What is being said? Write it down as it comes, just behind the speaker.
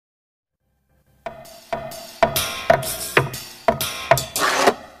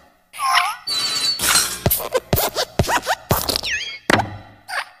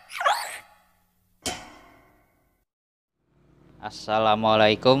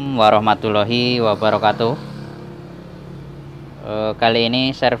Assalamualaikum warahmatullahi wabarakatuh. Kali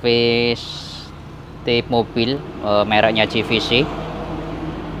ini servis tip mobil mereknya GVC.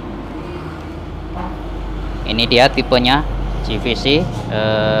 Ini dia tipenya GVC,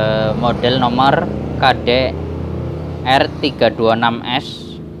 model nomor KD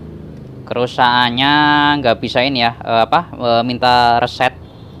R326S. Kerusakannya nggak bisa ini ya, minta reset.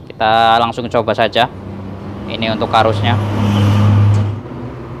 Kita langsung coba saja. Ini untuk arusnya.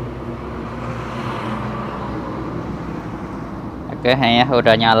 Oke, ya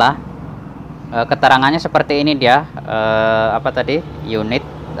udah nyala. Keterangannya seperti ini dia. Unit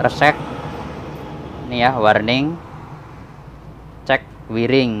reset. Ini ya, warning, cek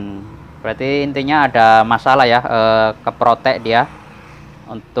wiring. Berarti intinya ada masalah ya, keprotek dia.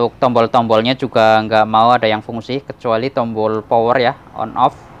 Untuk tombol-tombolnya juga nggak mau ada yang fungsi kecuali tombol power ya, on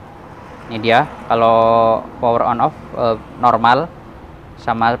off. Ini dia, kalau power on off normal,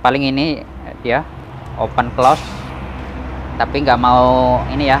 sama paling ini dia open close, tapi nggak mau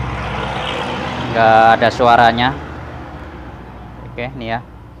ini ya, nggak ada suaranya. Oke, ini ya,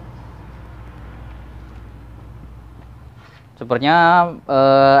 sebenarnya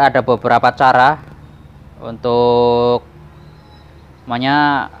ada beberapa cara untuk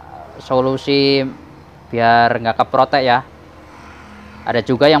solusi biar nggak keprotek ya. Ada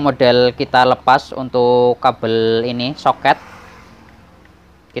juga yang model kita lepas untuk kabel ini, soket.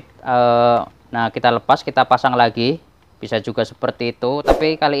 Nah, kita lepas, kita pasang lagi, bisa juga seperti itu.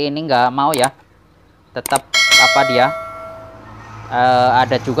 Tapi kali ini nggak mau ya, tetap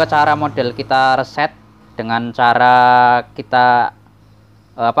ada juga cara model kita reset dengan cara kita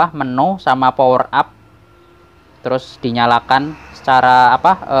menu sama power up, terus dinyalakan secara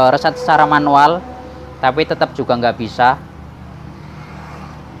reset secara manual, tapi tetap juga nggak bisa.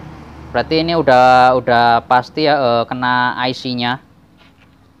 Berarti ini udah pasti ya, kena IC-nya.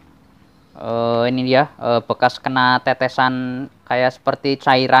 Ini dia, bekas kena tetesan kayak seperti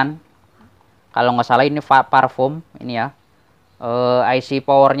cairan. Kalau nggak salah ini parfum ini ya. IC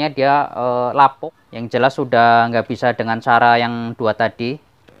powernya dia lapuk. Yang jelas sudah nggak bisa dengan cara yang dua tadi.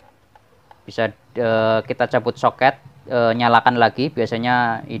 Bisa kita cabut soket, nyalakan lagi,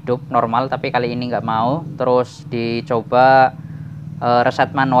 biasanya hidup normal, tapi kali ini nggak mau. Terus dicoba reset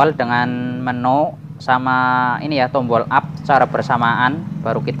manual dengan menu sama ini ya, tombol up secara bersamaan,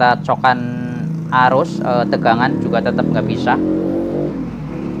 baru kita cokan arus, tegangan juga tetap nggak bisa.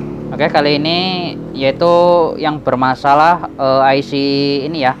 Oke, kali ini yaitu yang bermasalah IC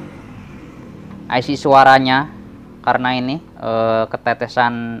ini ya, IC suaranya, karena ini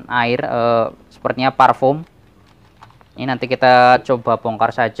ketetesan air, sepertinya parfum. Ini nanti kita coba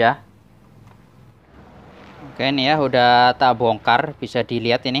bongkar saja. Oke, ini ya udah tak bongkar, bisa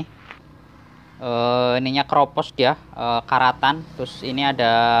dilihat ini. Ininya keropos dia, karatan. Terus ini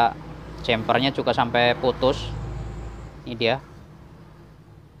ada jumpernya juga sampai putus. Ini dia,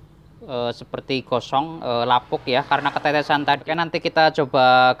 seperti gosong, lapuk ya, karena ketetesan tadi. Oke, nanti kita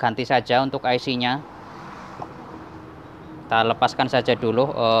coba ganti saja untuk IC-nya. Kita lepaskan saja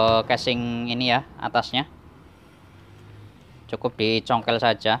dulu casing ini ya, atasnya. Cukup dicongkel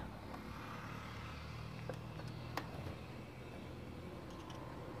saja.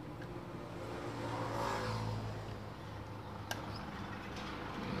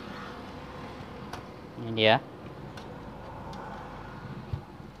 Ini dia.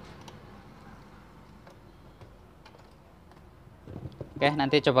 Oke,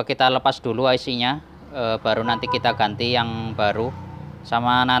 nanti coba kita lepas dulu IC-nya, baru nanti kita ganti yang baru.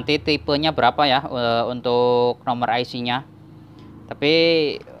 Sama nanti tipenya berapa ya, untuk nomor IC-nya. Tapi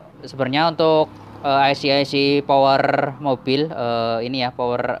sebenarnya untuk IC power mobil, ini ya,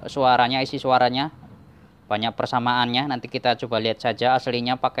 power suaranya, IC suaranya banyak persamaannya. Nanti kita coba lihat saja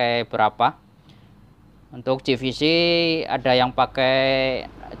aslinya pakai berapa. Untuk GVC ada yang pakai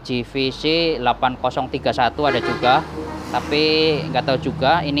GVC 8031, ada juga, tapi nggak tahu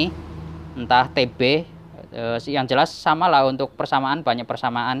juga ini entah TB. Yang jelas sama lah, untuk persamaan, banyak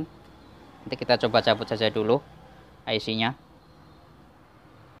persamaan. Nanti kita coba cabut saja dulu IC-nya.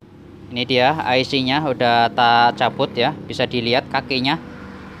 Ini dia IC-nya udah tak cabut ya, bisa dilihat kakinya.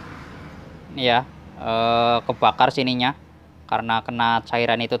 Ini ya, kebakar sininya karena kena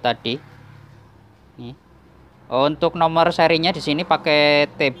cairan itu tadi. Nih. Untuk nomor serinya di sini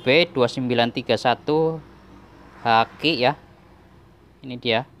pakai TB 2931 Haki ya. Ini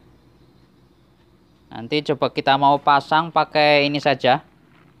dia. Nanti coba kita mau pasang pakai ini saja.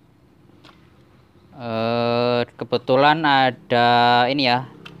 Kebetulan ada ini ya,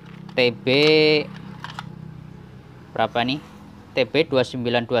 TB berapa nih? TB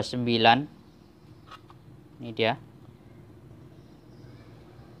 2929. Ini dia.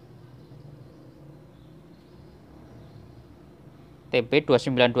 TB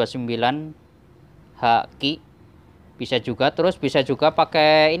 2929 HQ bisa juga. Terus bisa juga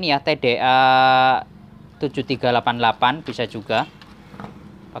pakai ini ya, TDA 7388 bisa juga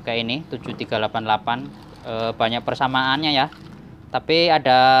pakai ini 7388. Banyak persamaannya ya, tapi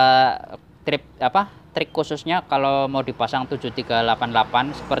ada trik khususnya kalau mau dipasang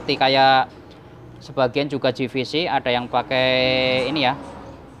 7388, seperti kayak sebagian juga GVC ada yang pakai ini ya,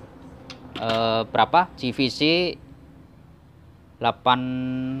 berapa GVC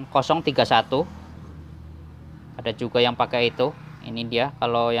 8031, ada juga yang pakai itu. Ini dia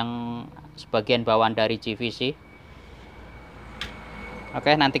kalau yang sebagian bawaan dari GVC.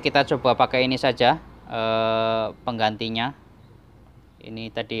 Oke, nanti kita coba pakai ini saja, penggantinya.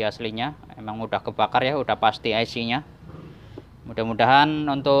 Ini tadi aslinya emang udah kebakar ya, udah pasti IC-nya. Mudah-mudahan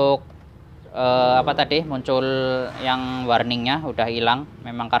untuk apa tadi muncul yang warningnya udah hilang,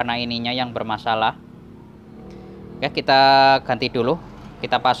 memang karena ininya yang bermasalah. Oke, kita ganti dulu,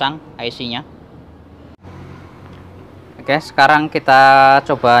 kita pasang IC-nya. Oke, sekarang kita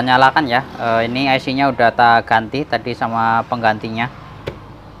coba nyalakan ya. Ini IC-nya udah tak ganti tadi sama penggantinya.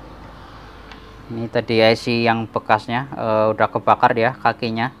 Ini tadi IC yang bekasnya udah kebakar ya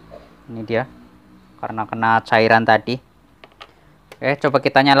kakinya. Ini dia, karena kena cairan tadi. Oke, coba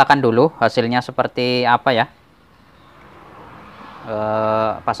kita nyalakan dulu, hasilnya seperti apa ya.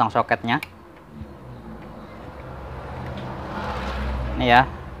 Pasang soketnya. Ini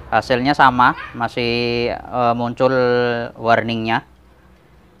ya, hasilnya sama, masih muncul warningnya.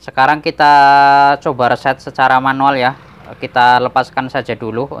 Sekarang kita coba reset secara manual ya. Kita lepaskan saja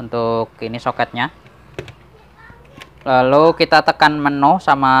dulu untuk ini soketnya. Lalu kita tekan menu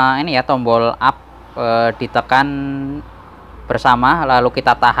sama ini ya, tombol up, ditekan bersama, lalu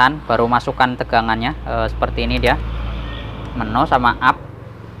kita tahan, baru masukkan tegangannya. Seperti ini dia, menu sama up,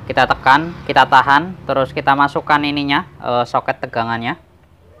 kita tekan, kita tahan, terus kita masukkan ininya, soket tegangannya.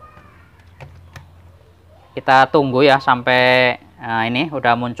 Kita tunggu ya sampai ini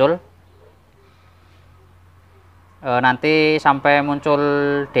udah muncul. Nanti sampai muncul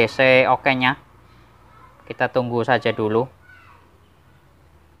DC OK-nya, kita tunggu saja dulu,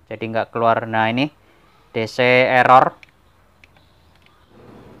 jadi nggak keluar. Nah, ini DC error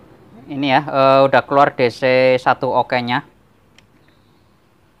ini ya, udah keluar DC 1 OK-nya.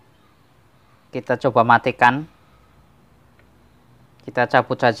 Kita coba matikan, kita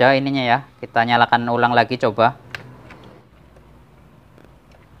cabut saja ininya ya, kita nyalakan ulang lagi coba.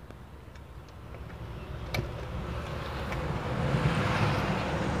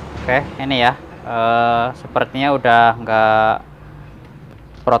 Oke, ini ya, sepertinya udah nggak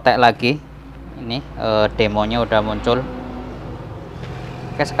protek lagi. Ini demonya udah muncul.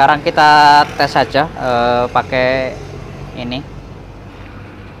 Oke, sekarang kita tes saja pakai ini,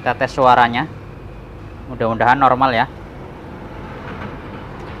 kita tes suaranya. Mudah-mudahan normal ya.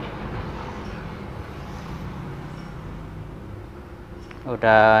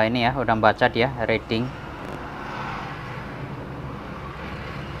 Udah ini ya, udah baca dia reading.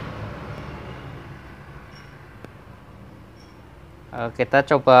 Kita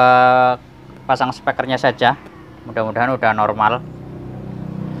coba pasang speakernya saja, mudah-mudahan udah normal.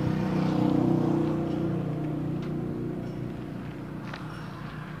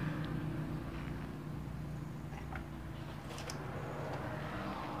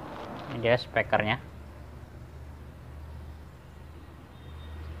 Ini dia speakernya.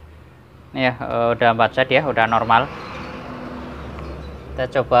 Ini ya, udah baca dia, udah normal.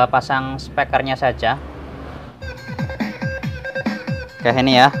 Kita coba pasang speakernya saja. Oke,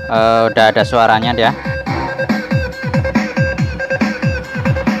 ini ya, udah ada suaranya dia.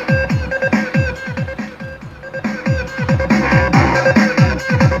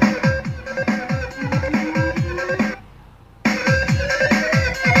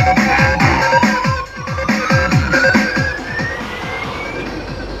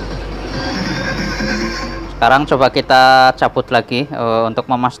 Sekarang coba kita cabut lagi untuk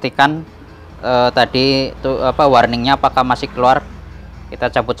memastikan tadi tuh warningnya apakah masih keluar. Kita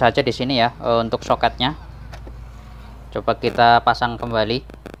cabut saja di sini ya, untuk soketnya. Coba kita pasang kembali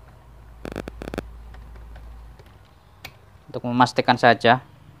untuk memastikan saja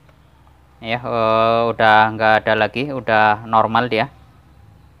ya. Udah nggak ada lagi, udah normal dia.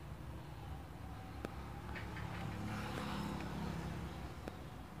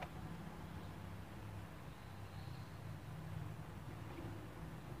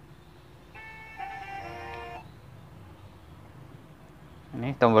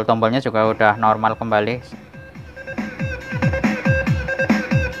 Ini tombol-tombolnya juga udah normal kembali.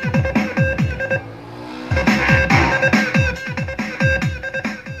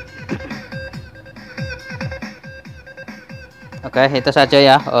 Oke, itu saja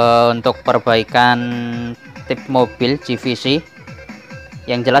ya untuk perbaikan tip mobil GVC.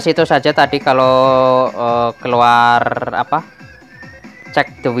 Yang jelas itu saja tadi. Kalau keluar apa,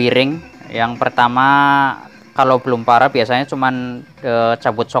 cek the wiring. Yang pertama, kalau belum parah biasanya cuman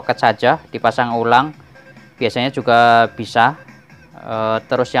cabut soket saja, dipasang ulang, biasanya juga bisa.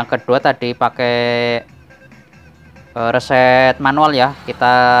 Terus yang kedua tadi pakai reset manual ya,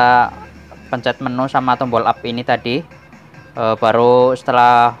 kita pencet menu sama tombol up ini tadi. Baru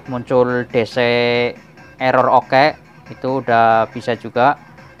setelah muncul DC error oke, itu udah bisa juga.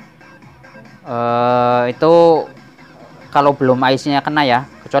 Itu kalau belum IC-nya kena ya,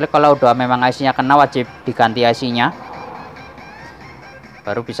 kecuali kalau udah memang IC-nya kena wajib diganti IC-nya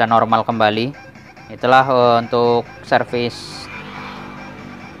baru bisa normal kembali. Itulah untuk servis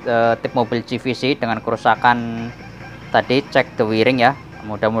tip mobil GVC dengan kerusakan tadi, cek the wiring ya.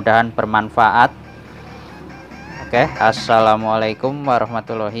 Mudah-mudahan bermanfaat. Oke, assalamualaikum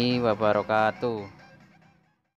warahmatullahi wabarakatuh.